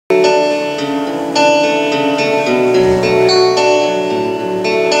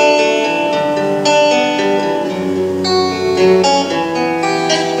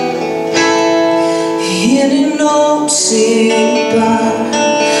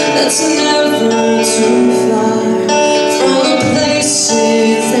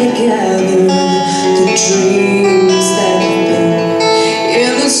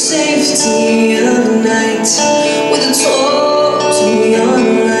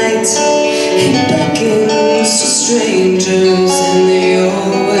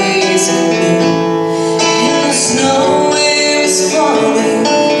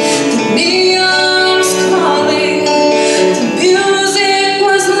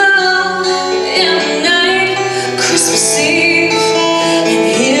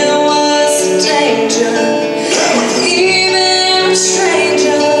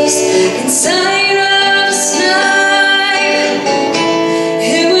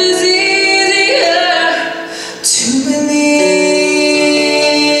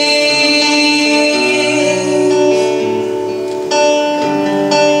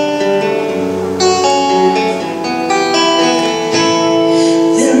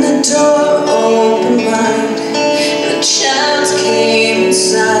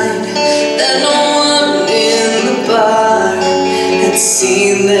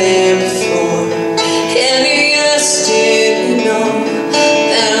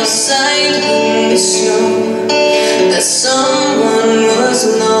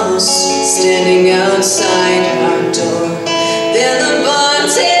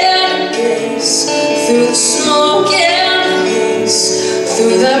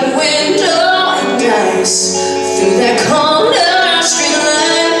that window and eyes, through that corner street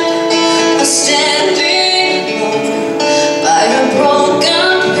light, was standing alone by a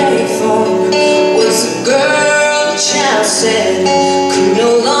broken payphone. Was a girl, the child said, could no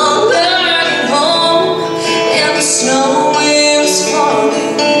longer get home, and the snow was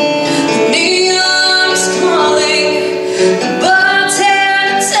falling, the neon was calling. The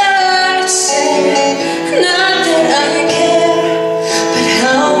bartender turned and said, not that I care, but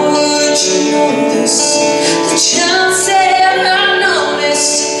how would you know this? The child said, I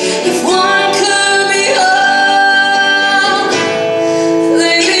noticed if one could be home,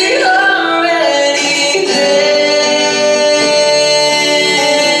 they'd be already there.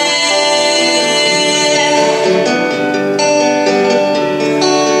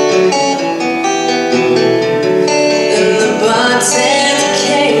 Then the bartender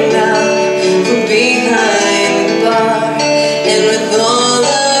came out from behind the bar, and with all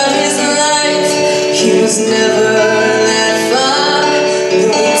of his life, he was never that far.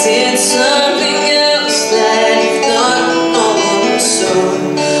 Though he did something else that he thought no one saw,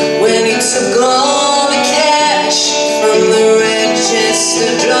 when he took all the cash from the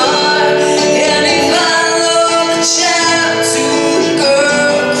register drawer, and he followed the child to the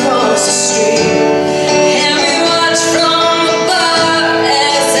girl across the street. And we watched from the bar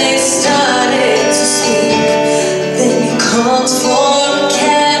as they started to speak. Then he called for a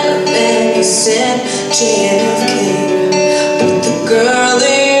cab and he said JFK. Put the girl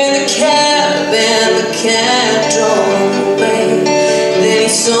in the cab and the cab drove away. Then he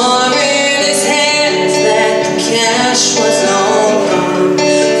saw in his hands that the cash was all gone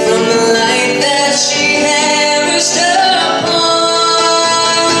from the light that she had wished upon.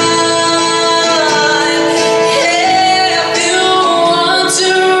 If you want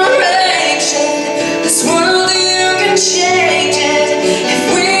to arrange it, this world you can change it. If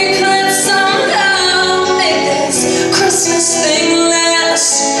we could somehow make this Christmas thing last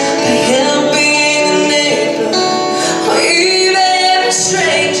by helping a neighbor or even a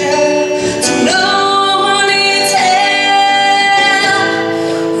stranger to no one needs help,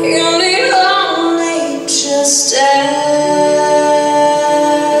 you need only just ask.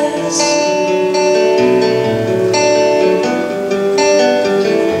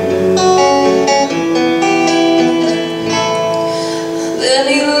 Then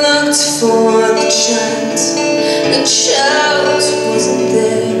he looked for the child. The child wasn't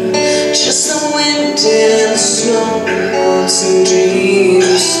there, just the wind and the snow, and some dreams.